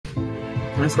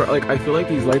I swear, like, I feel like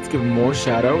these lights give more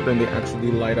shadow than they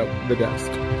actually light up the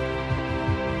desk.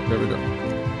 There we go.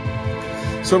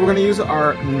 So we're gonna use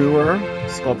our newer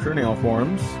sculpture nail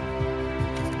forms.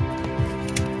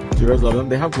 Do you guys love them?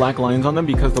 They have black lines on them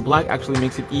because the black actually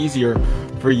makes it easier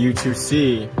for you to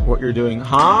see what you're doing.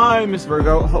 Hi, Miss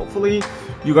Virgo. Hopefully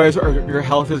you guys your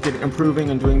health is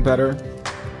improving and doing better.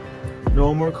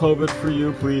 No more COVID for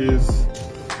you, please.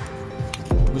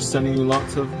 We're sending you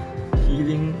lots of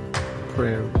healing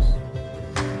prayers.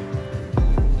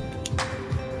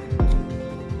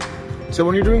 So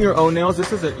when you're doing your own nails,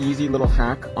 this is an easy little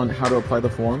hack on how to apply the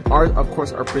form. Ours, of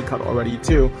course, are pre-cut already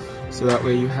too, so that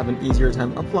way you have an easier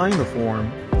time applying the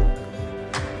form.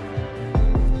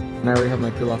 And I already have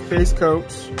my peel-off face coat.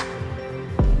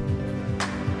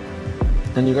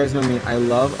 And you guys know me, I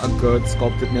love a good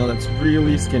sculpted nail that's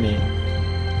really skinny.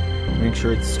 Make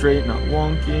sure it's straight, not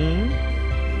wonky.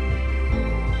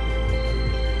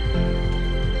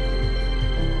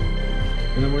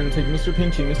 And then we're going to take Mr.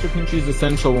 Pinchy. Mr. Pinchy is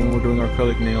essential when we're doing our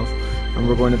acrylic nails. And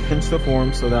we're going to pinch the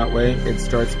form so that way it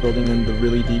starts building in the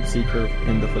really deep C curve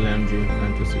in the phalange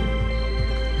fantasy.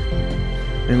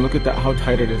 And look at that, how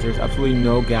tight it is. There's absolutely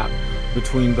no gap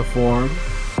between the form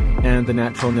and the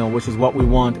natural nail, which is what we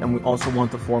want. And we also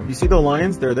want the form. You see the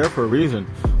lines? They're there for a reason.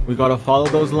 We got to follow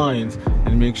those lines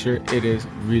and make sure it is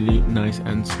really nice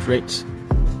and straight.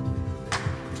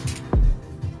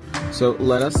 So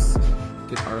let us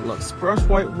get our Luxe brush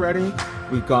white ready.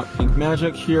 We've got Pink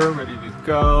Magic here ready to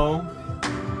go.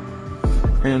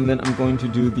 And then I'm going to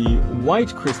do the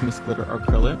white Christmas glitter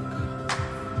acrylic.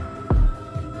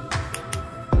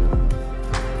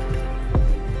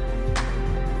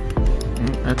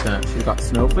 At that, she's got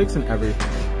snowflakes and everything.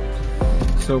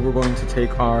 So we're going to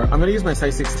take our, I'm going to use my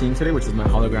size 16 today, which is my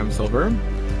hologram silver.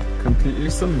 Completely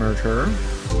submerge her.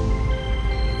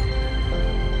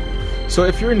 So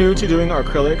if you're new to doing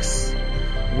acrylics,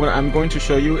 what I'm going to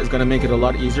show you is going to make it a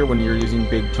lot easier when you're using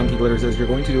big chunky glitters. Is you're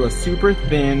going to do a super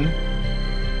thin,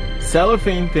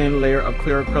 cellophane thin layer of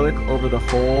clear acrylic over the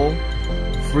whole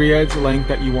free edge length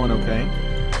that you want, okay?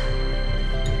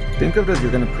 Think of it as you're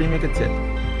going to pre-make a tip.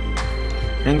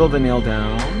 Angle the nail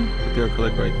down, put the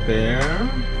acrylic right there.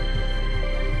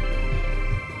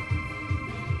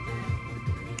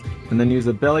 And then use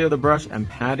the belly of the brush and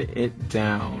pat it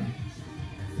down.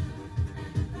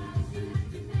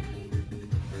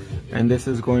 And this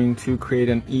is going to create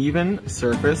an even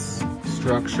surface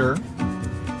structure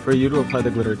for you to apply the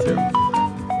glitter to.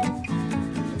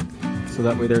 So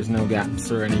that way there's no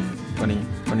gaps or any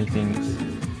funny things.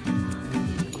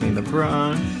 Clean the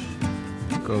brush,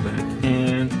 go back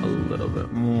in a little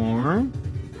bit more.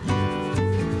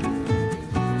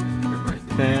 Right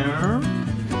there.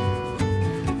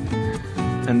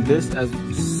 And this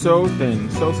is so thin,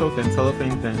 so thin,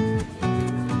 cellophane thin.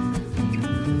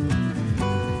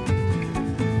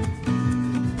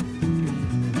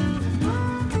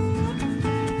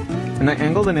 And I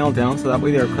angle the nail down so that way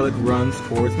the acrylic runs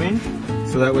towards me.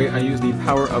 So that way I use the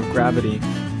power of gravity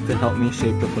to help me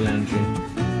shape the phalange.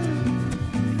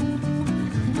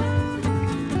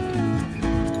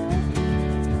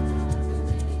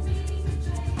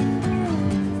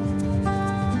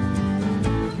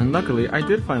 And luckily I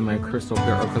did find my crystal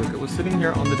clear acrylic. It was sitting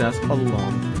here on the desk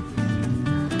alone.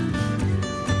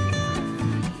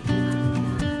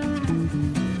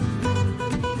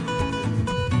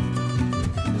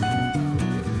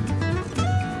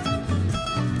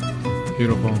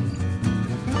 Beautiful.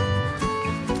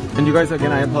 And you guys,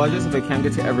 again, I apologize if I can't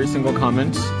get to every single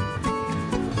comment,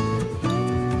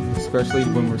 especially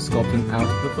when we're sculpting out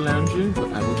the phalange,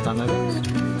 but I will try my best.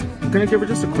 I'm gonna give her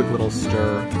just a quick little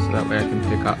stir so that way I can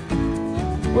pick up,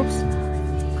 whoops,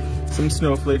 some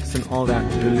snowflakes and all that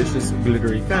delicious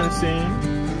glittery fancy.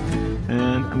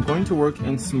 And I'm going to work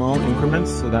in small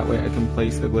increments so that way I can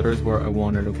place the glitters where I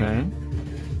want it, okay?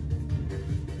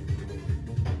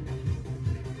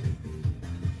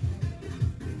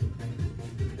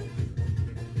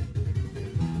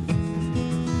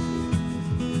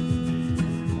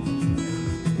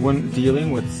 When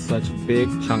dealing with such big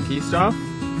chunky stuff,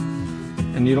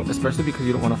 and you don't, especially because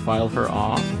you don't want to file her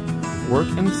off, work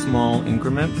in small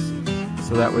increments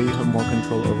so that way you have more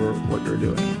control over what you're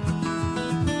doing.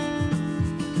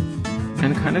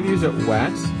 And kind of use it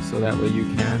wet so that way you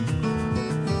can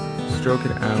stroke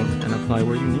it out and apply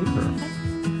where you need her.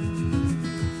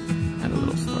 Add a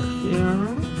little star here.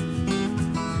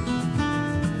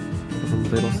 With a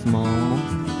little small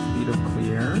bead of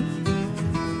clear.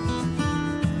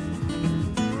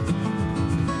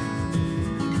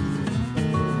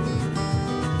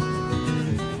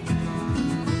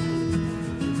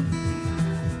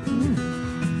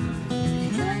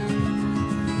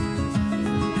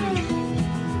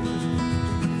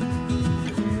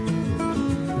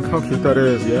 how cute that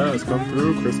is. Yes, come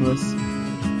through, Christmas.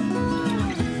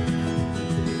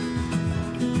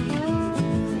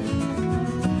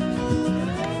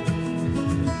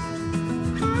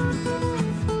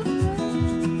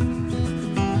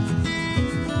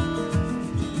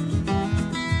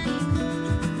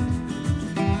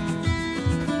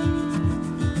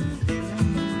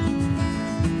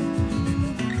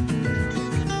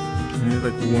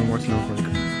 Like one more snowflake.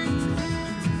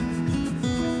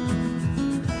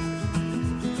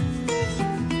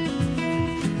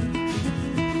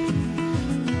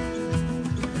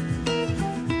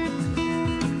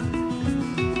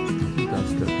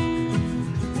 That's good.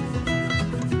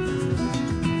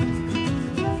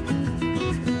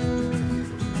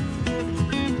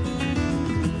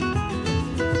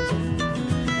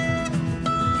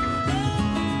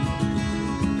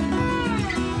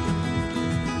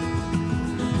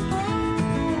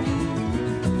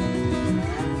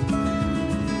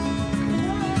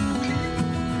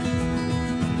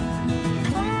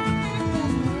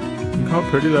 How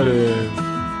pretty that is.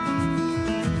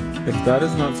 If that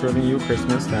is not serving you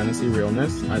Christmas fantasy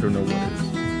realness, I don't know what is.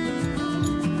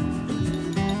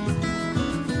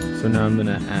 So now I'm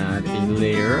gonna add a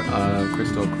layer of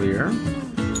crystal clear.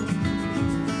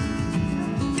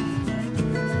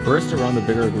 First around the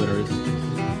bigger glitters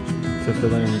to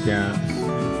fill in any gaps.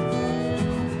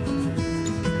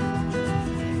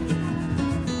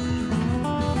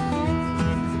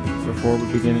 Before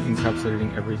we begin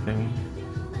encapsulating everything.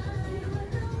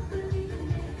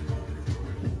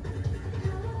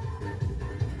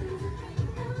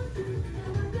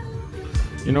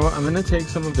 You know what, I'm gonna take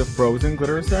some of the frozen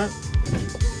glitter set. And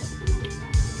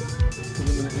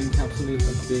I'm gonna encapsulate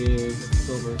a big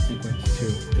silver sequence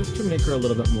too, just to make her a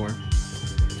little bit more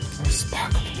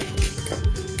sparkly.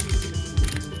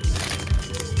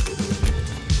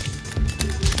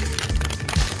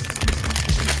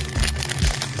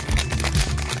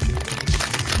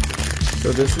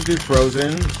 So this is the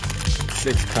frozen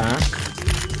 6-pack.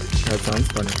 That sounds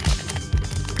funny.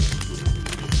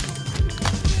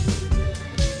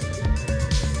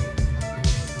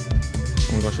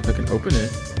 Oh my gosh, if I can open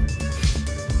it.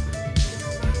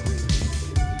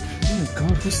 Oh my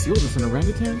god, who sealed this? An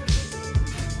orangutan?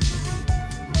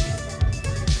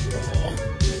 Oh,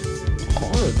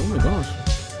 hard, oh my gosh.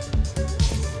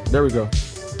 There we go.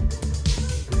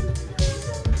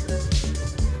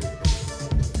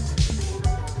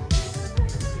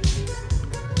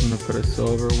 I'm gonna put a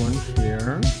silver one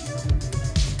here.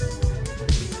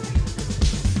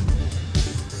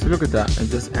 So look at that, it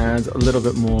just adds a little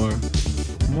bit more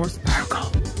sparkle.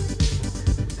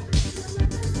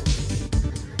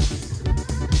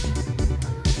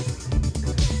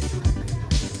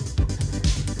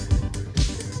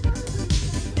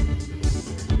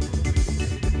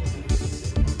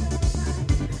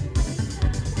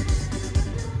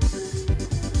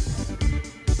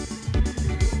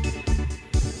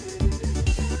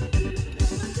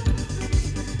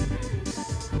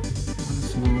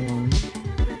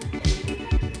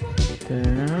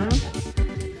 There.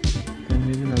 Then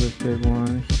maybe another big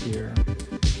one here.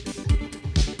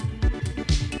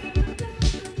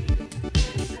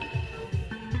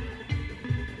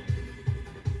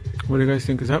 What do you guys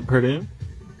think? Is that pretty?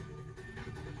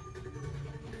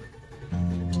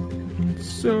 It's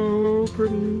so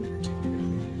pretty.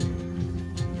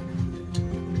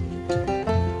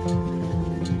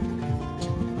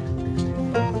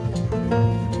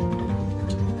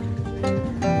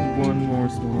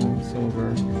 Silver.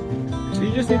 So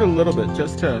you just need a little bit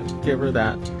just to give her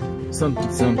that something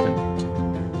something.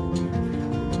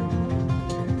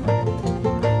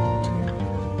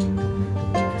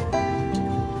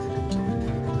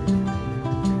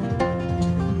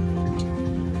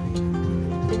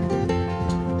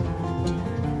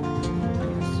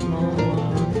 Small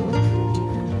one.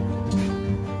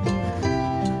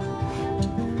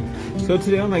 So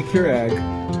today on my Keurig,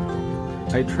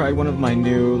 I tried one of my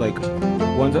new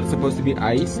ones that's supposed to be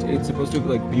iced. It's supposed to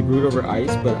be brewed over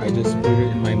ice, but I just brewed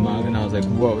it in my mug and I was like,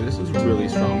 whoa, this is really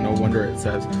strong. No wonder it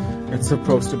says it's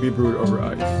supposed to be brewed over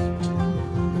ice.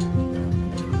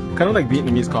 Kind of like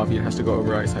Vietnamese coffee, it has to go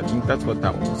over ice. I think that's what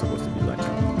that one was supposed to be like.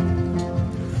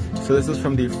 So this is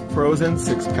from the frozen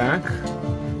 6-pack.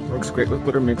 Works great with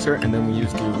glitter mixer, and then we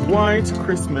use the white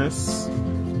Christmas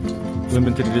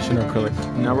limited edition acrylic.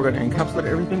 Now we're going to encapsulate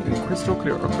everything in crystal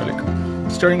clear acrylic.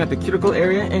 Starting at the cuticle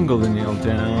area, angle the nail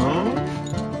down.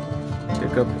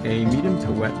 Pick up a medium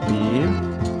to wet bead.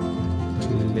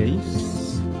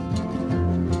 Place.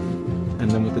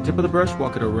 And then with the tip of the brush,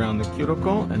 walk it around the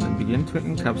cuticle and then begin to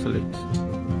encapsulate.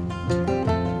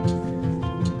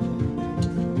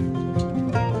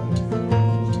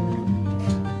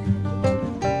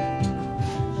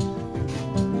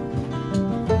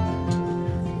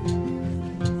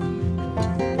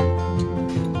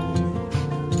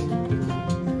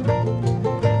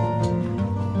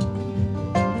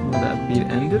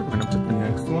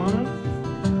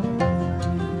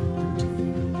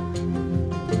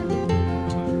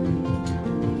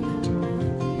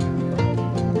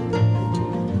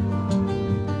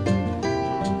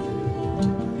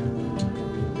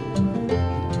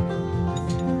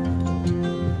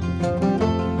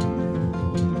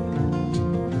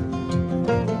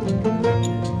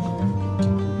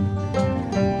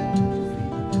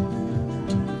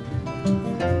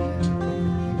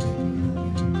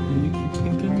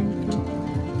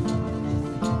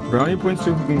 Brownie points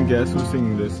to who can guess who's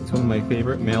singing this. It's one of my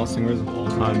favorite male singers of all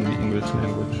time in the English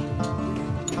language.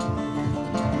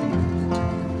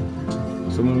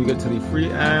 So when we get to the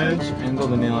free edge, angle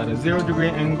the nail at a 0-degree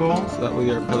angle, so that way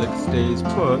the acrylic stays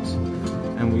put,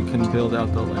 and we can build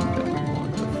out the length that we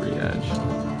want, the free edge.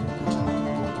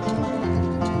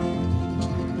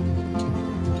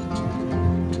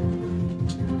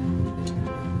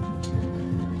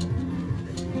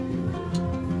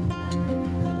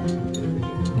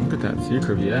 Look at that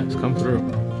C-curve, yes, come through.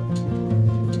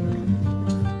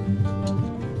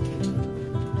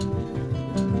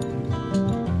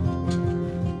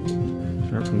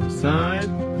 Start from the side,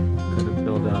 gotta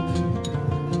build up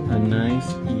a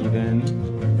nice, even,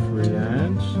 free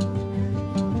edge.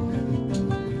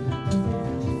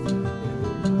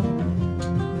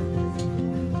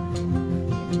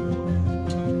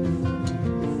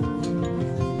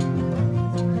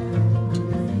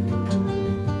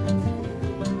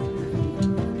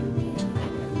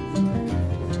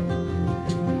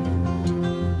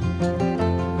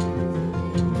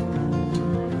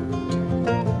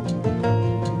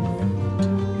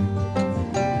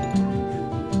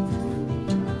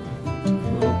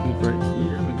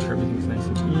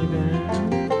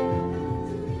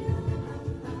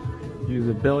 Use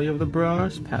the belly of the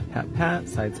brush, pat, pat, pat,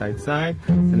 side, side, side,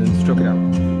 and then stroke it out.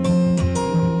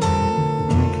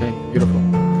 Okay, beautiful.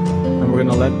 And we're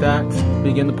gonna let that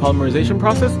begin the polymerization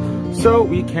process so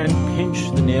we can pinch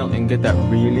the nail and get that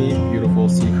really beautiful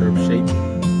C-curve shape.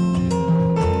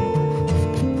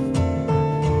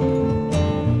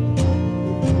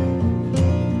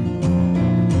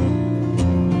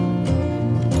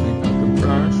 Take out the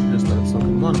brush, just let it soak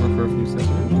in water for a few seconds.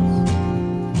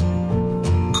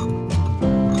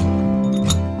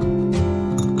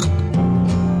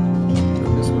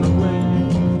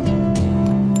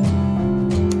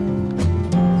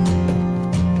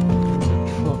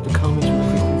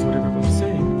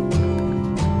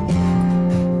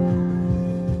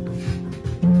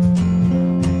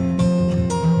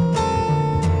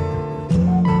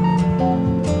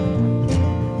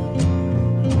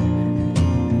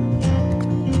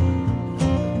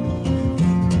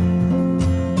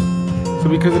 So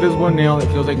because it is one nail, it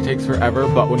feels like it takes forever,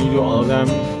 but when you do all of them,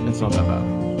 it's not that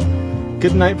bad.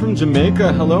 Good night from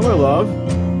Jamaica. Hello, my love.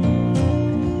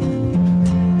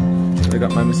 I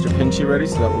got my Mr. Pinchy ready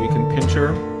so that we can pinch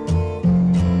her.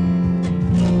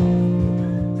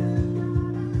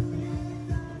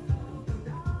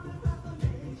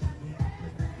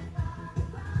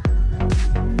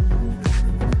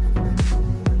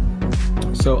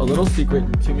 So a little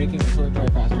secret to making acrylic dry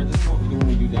faster, this is what we do when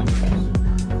we do diamond.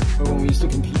 Or when we used to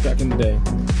compete back in the day.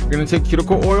 We're gonna take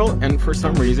cuticle oil, and for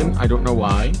some reason, I don't know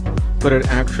why, but it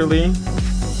actually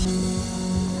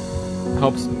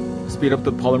helps speed up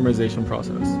the polymerization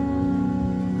process.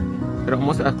 It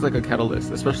almost acts like a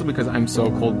catalyst, especially because I'm so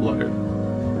cold-blooded.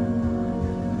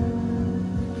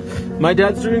 My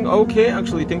dad's doing okay,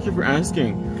 actually. Thank you for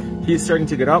asking. He's starting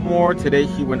to get out more. Today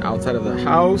he went outside of the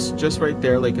house, just right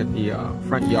there, like at the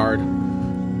front yard.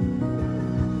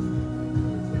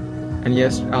 And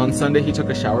yes, on Sunday he took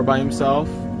a shower by himself.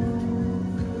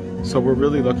 So we're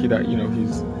really lucky that, you know,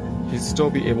 he's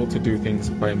still be able to do things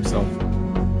by himself.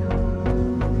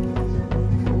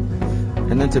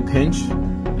 And then to pinch,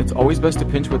 it's always best to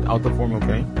pinch without the form,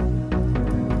 okay?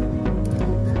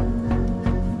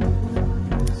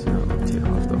 So take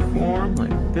off the form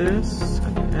like this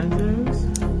at the edges.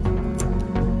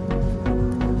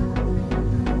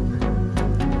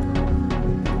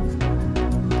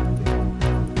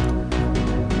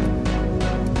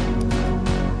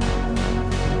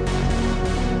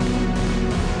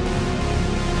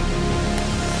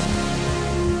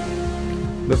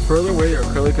 The further away your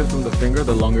acrylic is from the finger,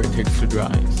 the longer it takes to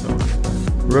dry. So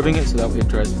rubbing it so that way it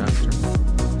dries faster.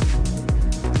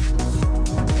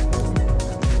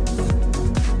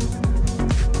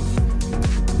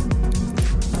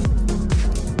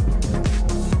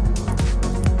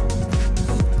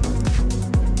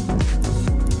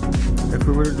 If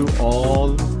we were to do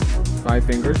all 5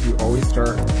 fingers, you always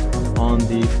start on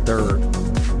the 3rd.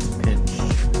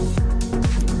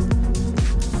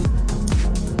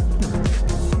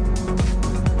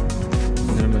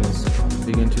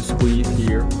 Begin to squeeze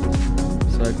here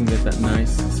so I can get that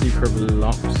nice C-curve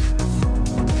locks.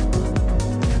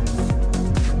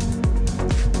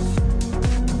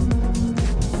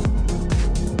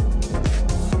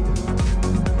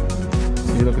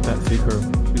 See, look at that C-curve.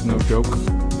 She's no joke.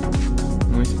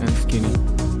 Nice and skinny.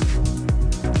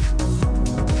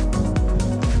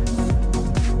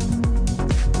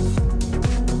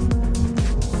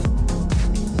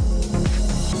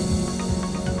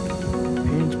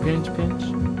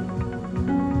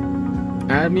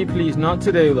 Add me please, not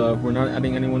today love. We're not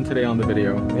adding anyone today on the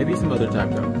video. Maybe some other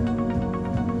time though.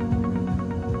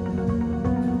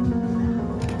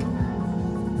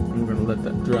 I'm gonna let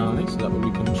that dry so that way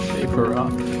we can shape her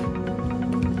up.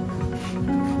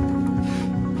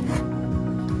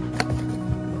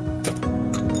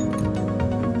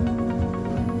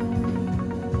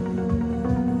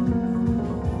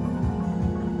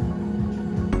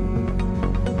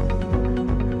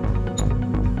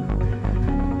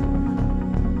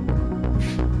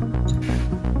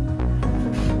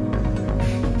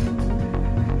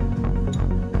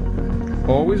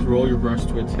 Always roll your brush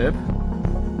to a tip,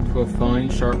 to a fine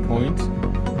sharp point,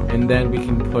 and then we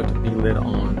can put the lid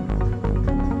on.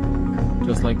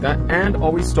 Just like that. And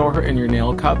always store her in your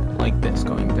nail cup like this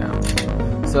going down.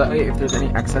 So that way if there's any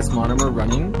excess monomer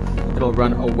running, it'll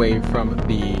run away from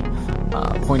the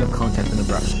point of contact in the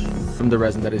brush, from the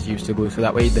resin that is used to glue. So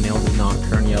that way the nail does not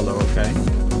turn yellow, okay?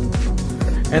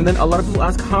 And then a lot of people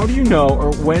ask, how do you know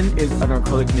or when is an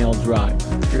acrylic nail dry?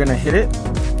 You're gonna hit it.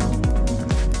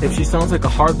 If she sounds like a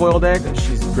hard-boiled egg,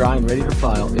 she's dry and ready to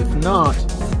file. If not,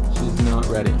 she's not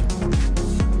ready.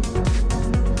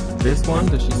 This one,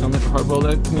 does she sound like a hard-boiled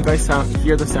egg? Can you guys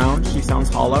hear the sound? She sounds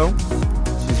hollow.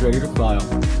 She's ready to file.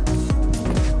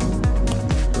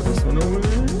 Throw this one away.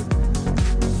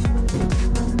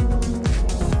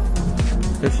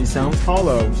 If she sounds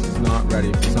hollow, she's not ready.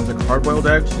 If she sounds like a hard-boiled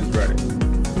egg, she's ready.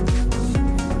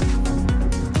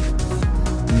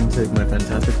 Take my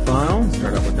fantastic file,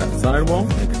 start out with that sidewall,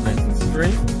 make it nice and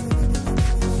straight.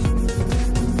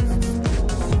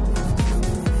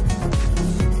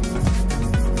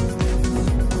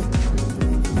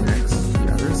 Next, the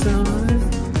other side.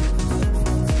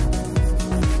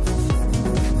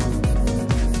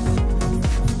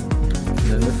 And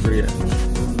then the free edge.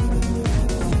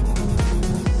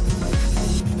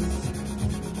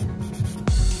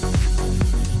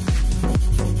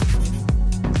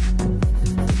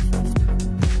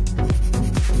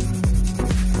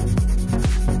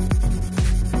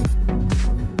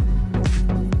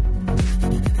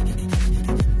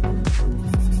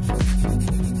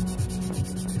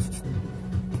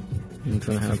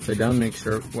 Turn the hand upside down, make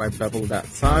sure I bevel that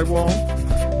sidewall,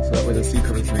 so that way the C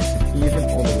curve is nice and even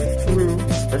all the way through,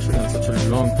 especially on such a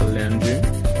long phalange.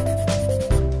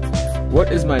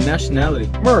 What is my nationality?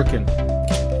 American.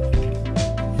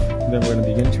 Then we're going to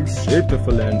begin to shape the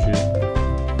phalange.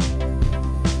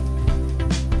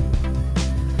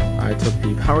 I took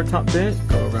the power top bit,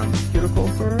 go around the cuticle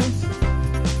first,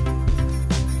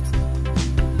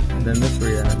 and then the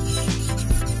free edge.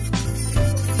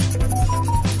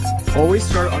 Always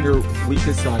start on your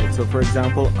weakest side. So for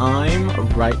example, I'm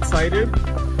right-sided,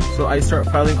 so I start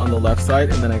filing on the left side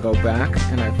and then I go back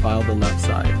and I file the left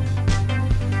side.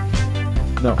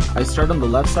 No, I start on the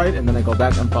left side and then I go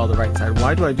back and file the right side.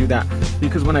 Why do I do that?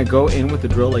 Because when I go in with the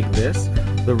drill like this,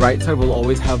 the right side will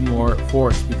always have more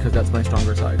force because that's my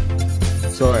stronger side.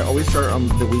 So I always start on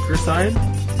the weaker side.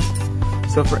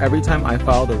 So for every time I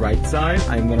file the right side,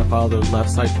 I'm going to file the left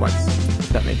side twice, if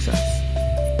that makes sense.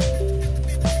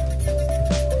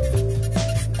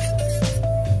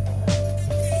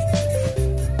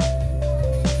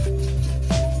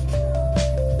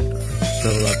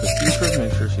 Fill out the speaker,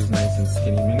 make sure she's nice and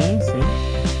skinny mini, see?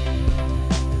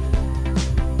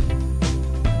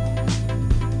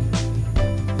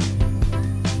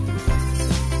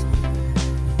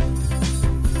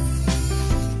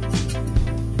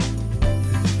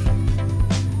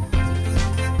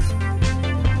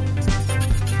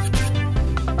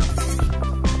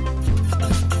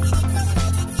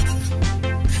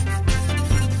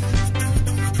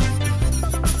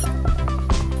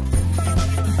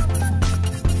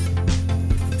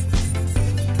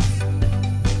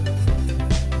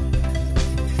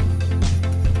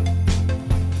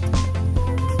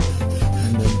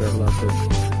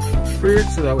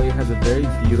 So that way it has a very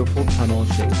beautiful tunnel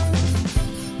shape.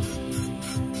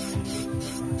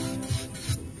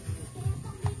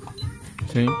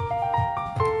 See?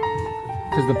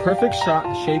 Because the perfect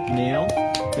shaped nail,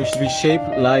 it should be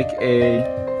shaped like a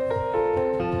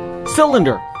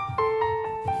cylinder.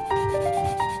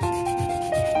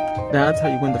 That's how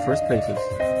you win the first places.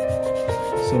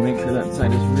 So make sure that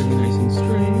side is really nice and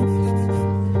straight.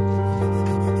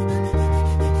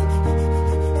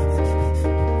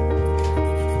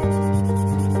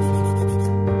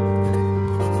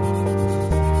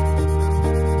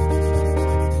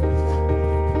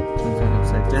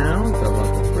 Down, fill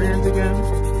out the brand again.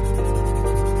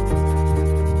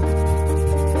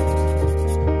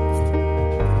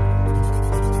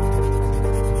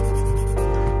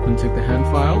 And take the hand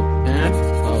file and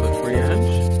file the free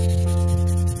edge.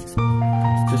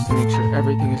 Just to make sure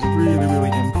everything is really, really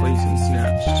in place and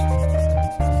snatched.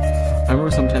 I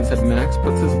remember sometimes said Max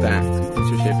puts his back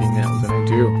into shaping nails, and I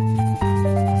do.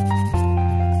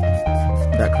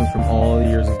 That comes from all the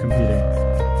years of competing.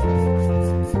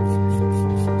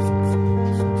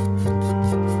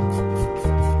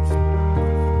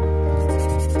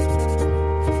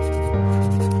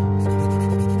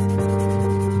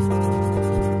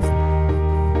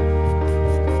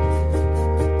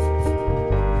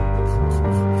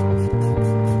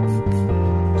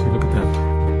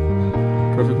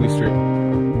 Perfectly straight.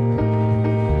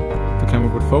 The camera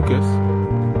would focus.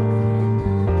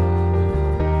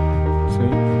 See?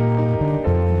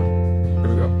 There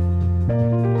we go.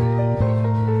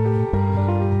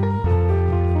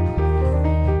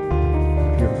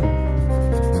 Beautiful.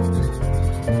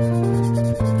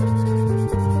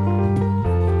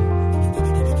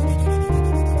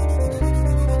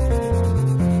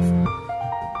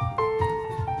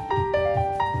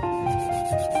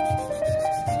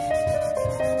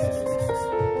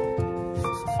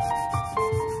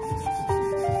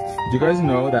 Do you guys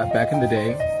know that back in the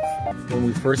day, when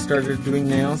we first started doing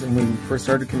nails and when we first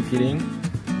started competing,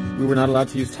 we were not allowed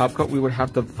to use top coat. We would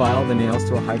have to file the nails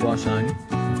to a high gloss shine.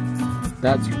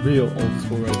 That's real old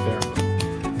school right there.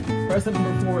 Press up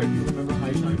number 4 if you remember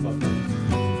high shine buffers.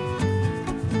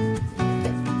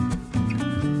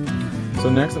 So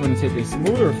next I'm going to take a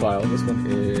smoother file. This one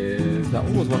is, that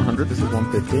one was 100, this is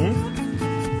 150.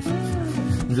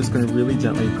 I'm just going to really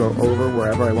gently go over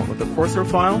wherever I want with the coarser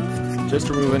file, just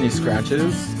to remove any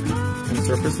scratches and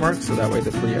surface marks, so that way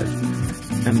the free edge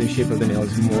and the shape of the nail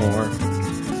is more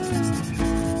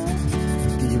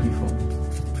beautiful.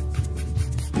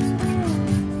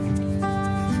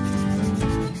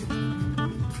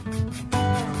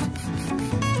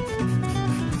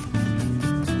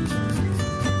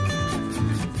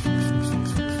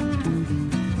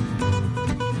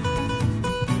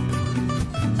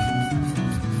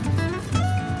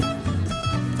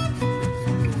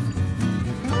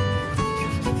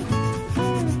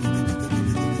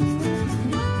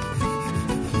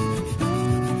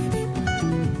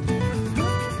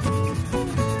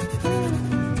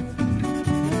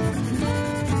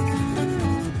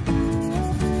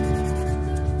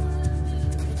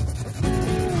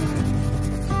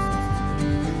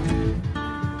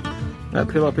 That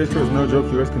peel-off pastry is no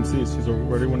joke, you guys can see she's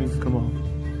already wanting to come off.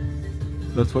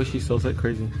 That's why she sells like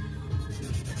crazy.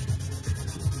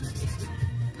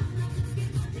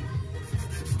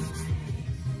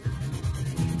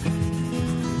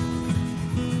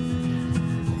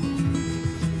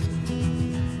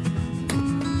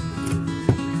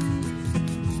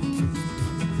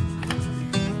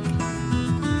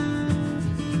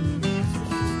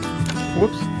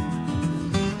 Whoops.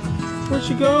 Where'd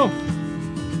she go?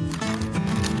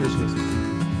 Here she is.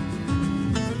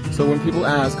 So when people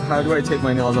ask, how do I take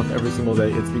my nails off every single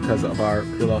day? It's because of our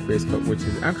peel-off base coat, which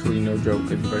is actually no joke,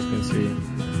 as you guys can see.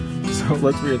 So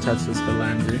let's reattach this to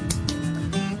Landry.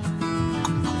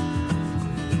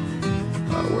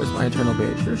 Where's my eternal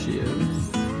beige? Here she is.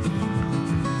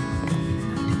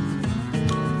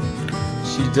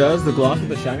 She does the gloss with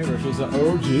the shiny brush. She's an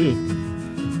OG.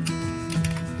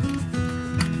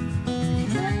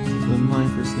 My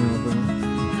first nail brush.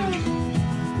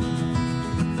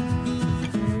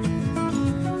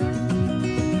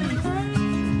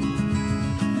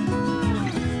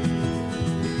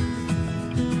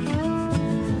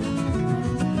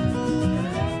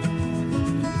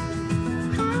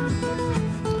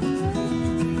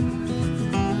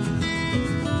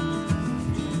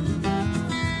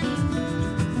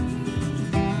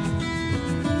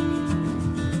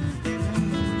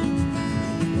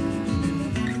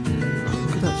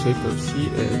 Shape though, she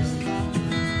is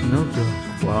no joke.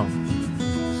 Wow,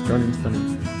 stunning, stunning.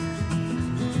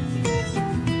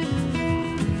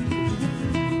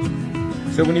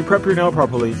 So when you prep your nail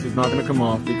properly, she's not going to come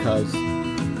off because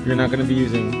you're not going to be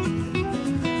using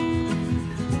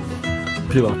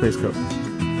peel-off base coat.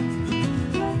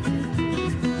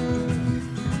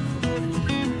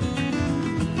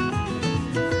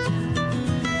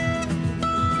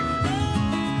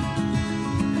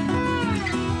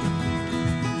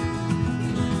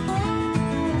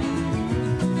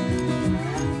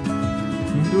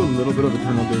 Do a little bit of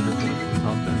eternal beige at the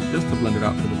top there, just to blend it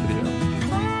out for the video.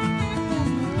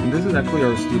 And this is actually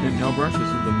our student nail brush. This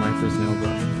is my first nail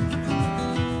brush.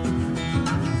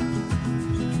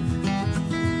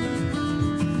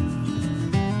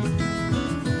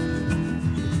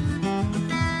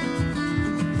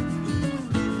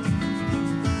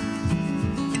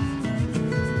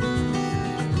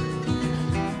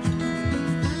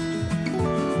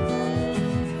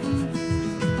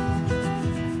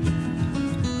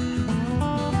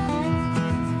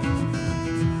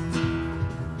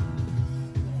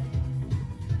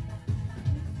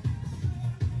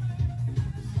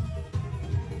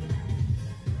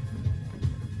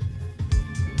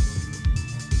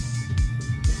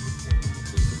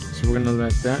 So we're gonna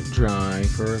let that dry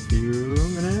for a few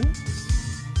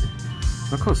minutes.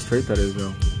 Look how straight that is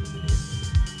though.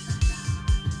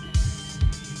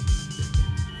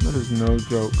 That is no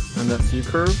joke. And that C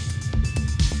curve,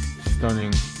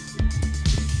 stunning.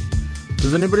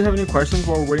 Does anybody have any questions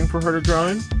while we're waiting for her to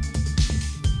dry?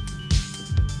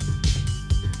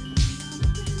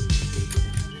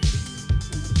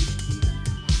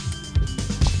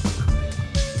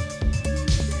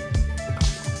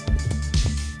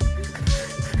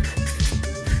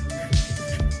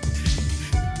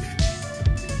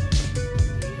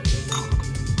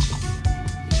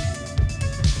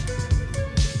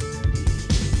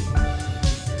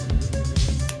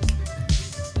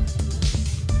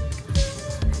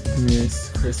 Miss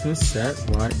Christmas set,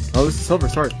 what? Oh, this is silver,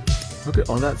 sorry. Look at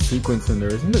all that sequence in there,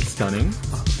 isn't it stunning?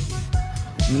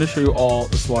 I'm gonna show you all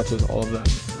the swatches, all of them.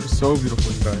 They're so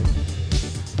beautiful, you guys.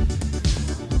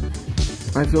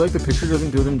 I feel like the picture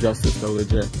doesn't do them justice though,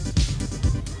 legit.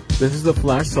 This is the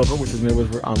Flash Silver, which is made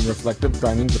with reflective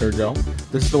diamond glitter gel.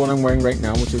 This is the one I'm wearing right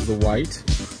now, which is the white.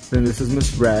 Then this is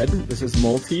Miss Red, this is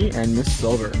Multi, and Miss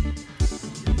Silver.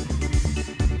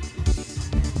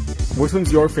 Which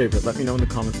one's your favorite? Let me know in the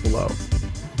comments below.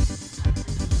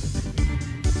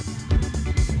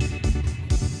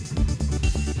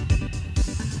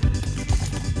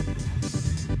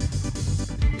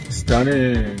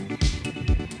 Stunning.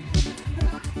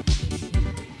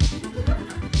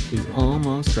 She's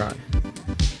almost dry.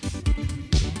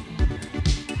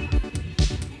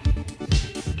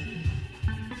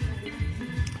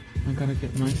 I gotta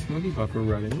get my smoothie buffer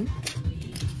ready.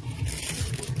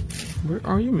 Where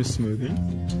are you, Miss Smoothie?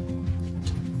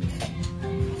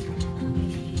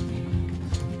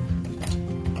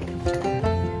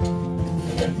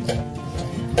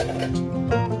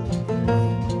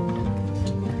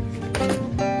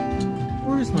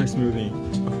 Where is my smoothie?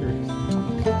 Oh, here it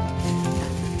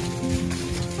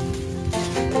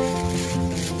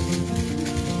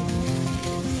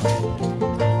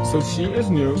is. So she is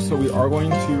new, so we are going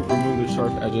to remove the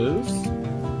sharp edges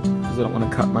because I don't want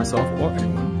to cut myself or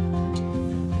anyone.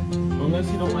 Unless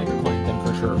you don't like a client, then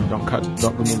for sure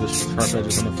don't remove the sharp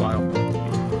edges on the file.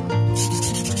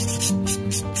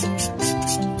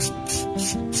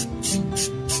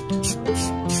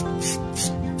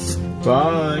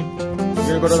 Bye. You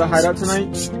gonna go to the hideout tonight?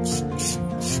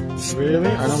 Really?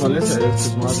 I know Melissa is because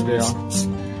tomorrow's the day off.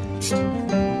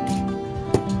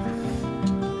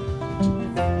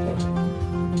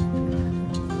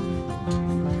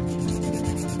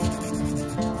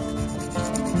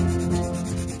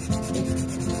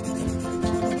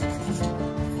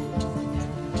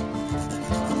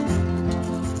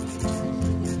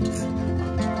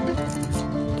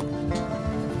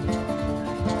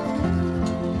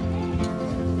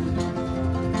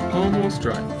 Almost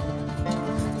dry.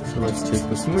 So let's take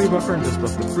the smoothie buffer and just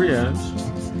buff the free edge.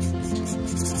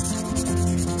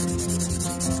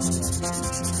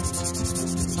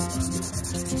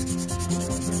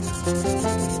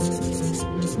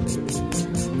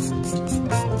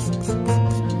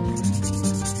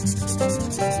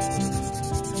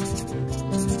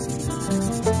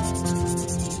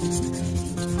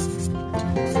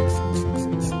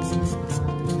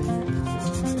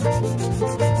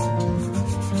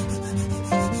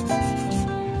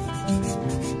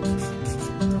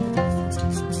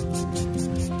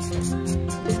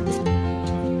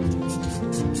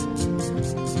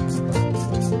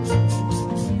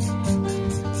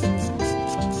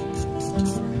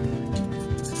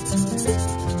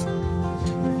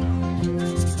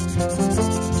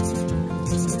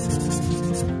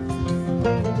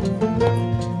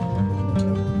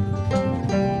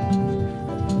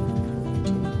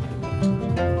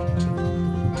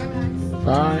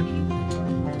 Bye.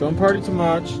 Don't party too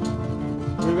much.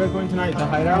 Where are you guys going tonight? The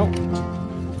hideout?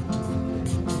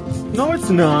 No, it's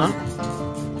not.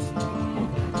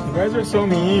 You guys are so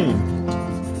mean.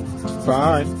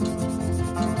 Bye.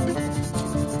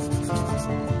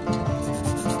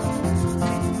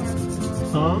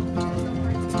 Huh?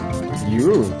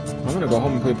 You. I'm gonna go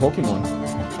home and play Pokemon.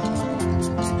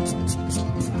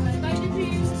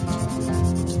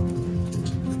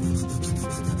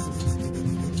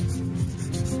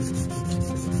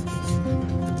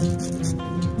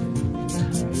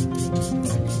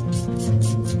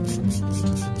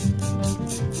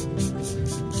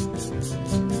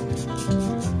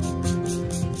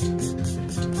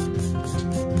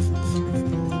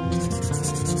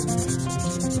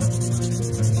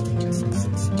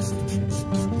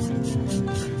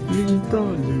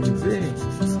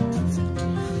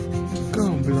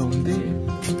 Comme blondé,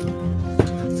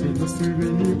 c'est le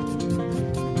souvenir.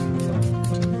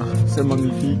 C'est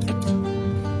magnifique.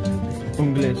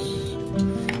 English.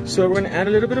 So we're gonna add a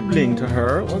little bit of bling to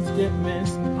her. Let's get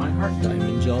Miss I Heart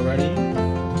Diamond Gel ready.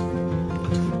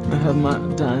 I have my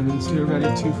diamonds here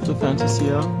ready too for the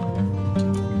Fantasia.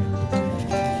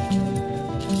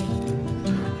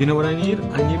 You know what I need?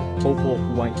 I need opal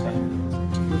white diamonds.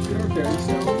 Let's get our fairy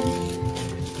stones.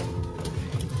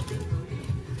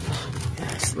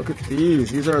 Yes, look at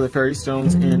these. These are the fairy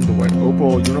stones in the white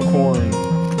opal unicorn.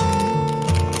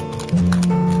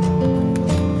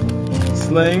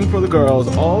 Slaying for the girls,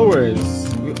 always.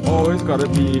 We always gotta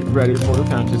be ready for the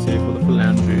fantasy, for the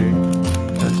phalange.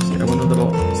 Fantasy. I want a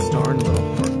little star and a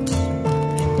little heart. So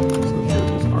here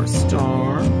is our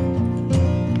star.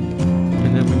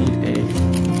 And then we need a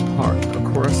heart, a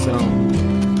corazon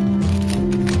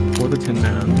for the Tin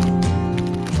Man.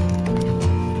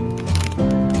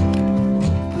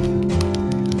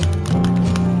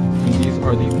 And these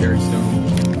are the fairy stones.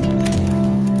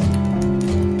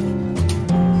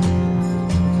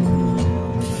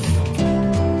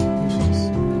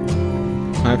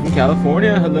 I'm from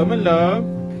California. Hello, my love.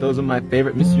 Those are my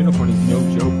favorite Miss Unicorns, no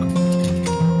joke.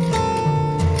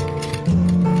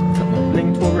 Got my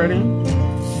bling tool ready. I'm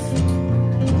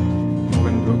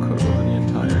going to do a coat over the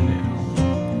entire nail.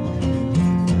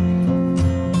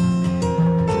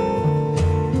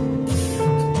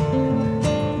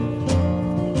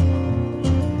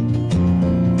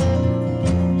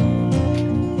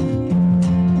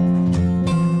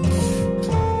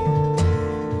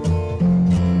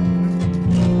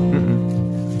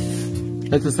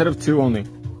 It's a set of 2 only.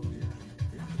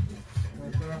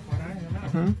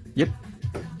 Yep.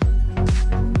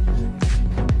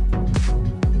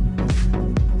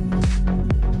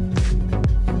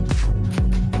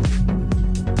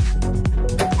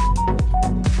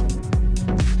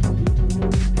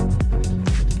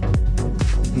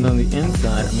 And on the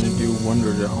inside, I'm going to do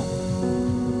Wonder Gel.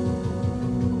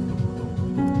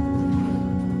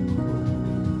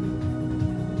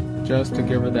 Just to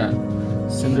give her that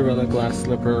Cinderella glass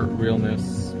slipper realness.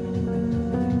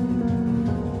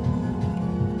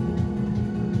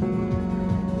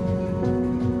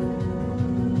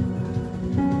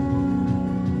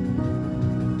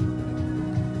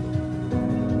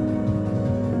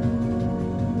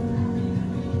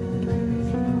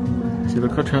 See,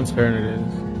 look how transparent it is.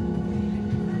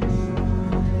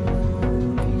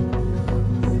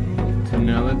 So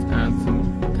now let's add some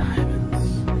diamonds.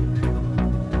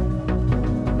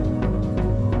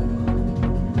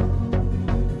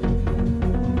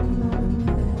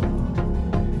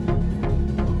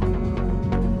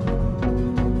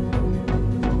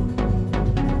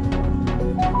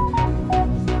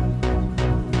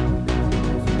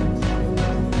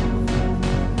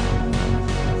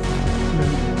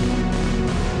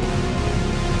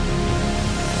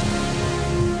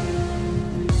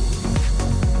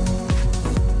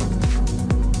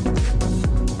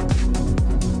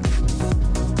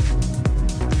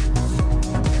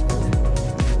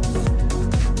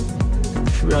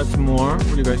 Should we add some more? What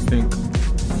do you guys think?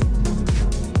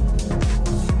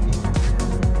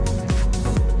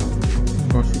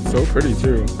 Oh, she's so pretty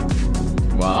too.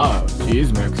 Wow,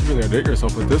 geez, Max, you really did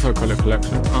yourself with this acrylic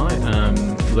collection. I am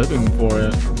living for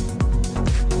it.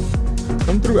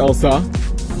 Come through, Elsa.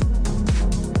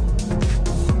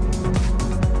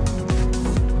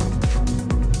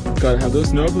 Gotta have those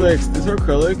snowflakes. This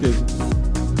acrylic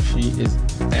she is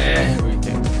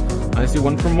everything. I see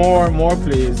one for more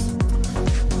please.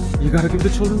 You gotta give the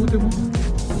children what they want.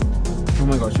 Oh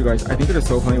my gosh, you guys, I think it is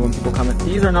so funny when people comment,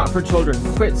 these are not for children.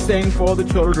 Quit saying for the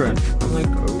children. I'm like,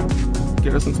 oh,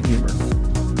 get a sense of humor.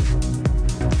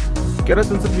 Get a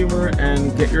sense of humor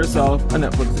and get yourself a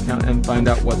Netflix account and find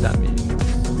out what that means.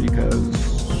 Because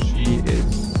she is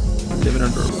living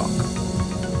under a rock.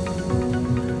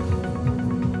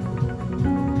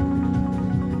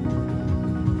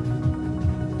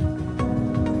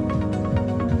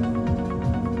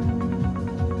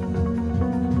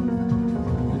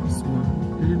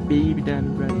 Baby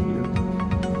diamond right here.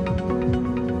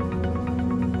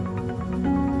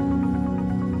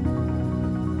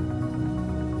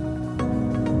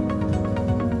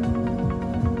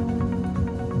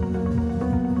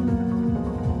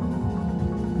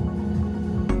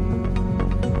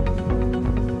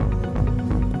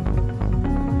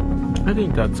 I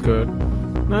think that's good.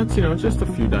 That's, you know, just a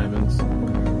few diamonds.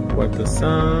 Wipe the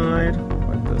side.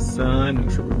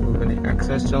 Make sure we remove any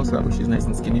excess gel so that way she's nice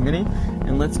and skinny mini.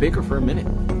 And let's bake her for a minute.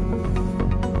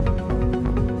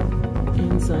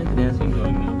 Inside the dancing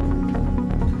going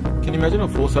now. Can you imagine a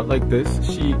full set like this?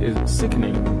 She is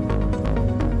sickening.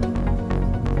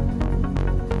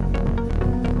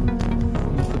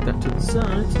 Let's put that to the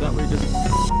side so that way it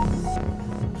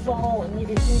doesn't fall and make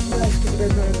a huge mess because you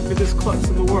guys are the biggest klutz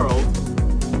in the world.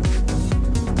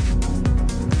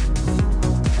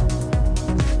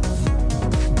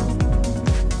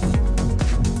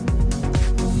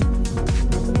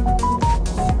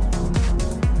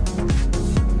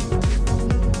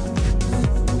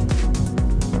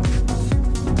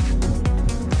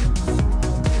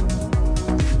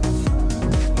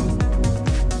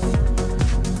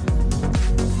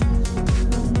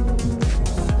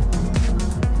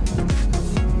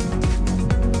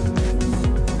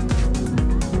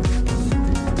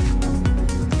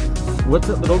 What's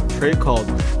that little tray called?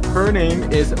 Her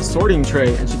name is Sorting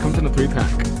Tray, and she comes in a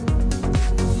 3-pack.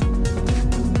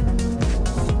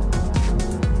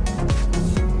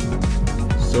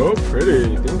 So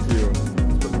pretty, thank you.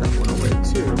 Let's put that one away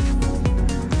too.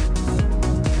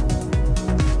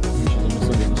 She's almost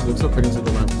so good. She looks so pretty to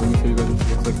the lamp. Let me show you guys what she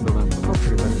looks like in the lamp. Look how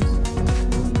pretty that is.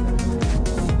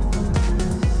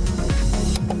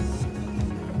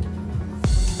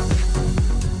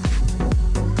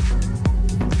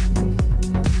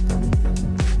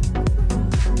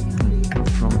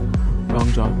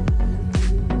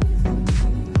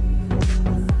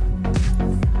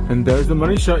 And there's the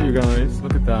money shot, you guys.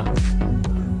 Look at that.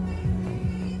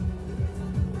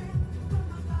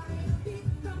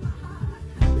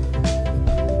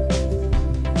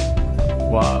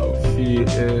 Wow, she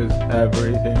is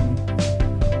everything.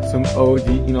 Some OD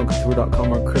EnolCouture.com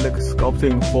acrylic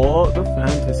sculpting for the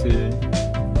fantasy.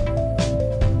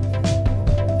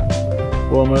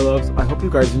 Well, my loves, I hope you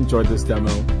guys enjoyed this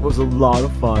demo. It was a lot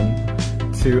of fun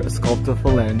to sculpt a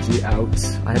phalange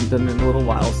out. I haven't done it in a little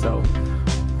while, so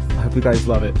I hope you guys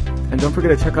love it. And don't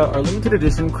forget to check out our limited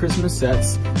edition Christmas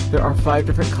sets. There are 5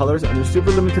 different colors and they're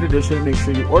super limited edition. Make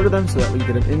sure you order them so that way you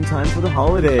get them in time for the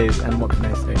holidays. And what can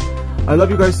I say? I love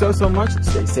you guys so much.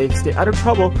 Stay safe, stay out of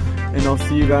trouble, and I'll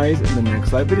see you guys in the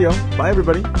next live video. Bye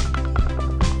everybody.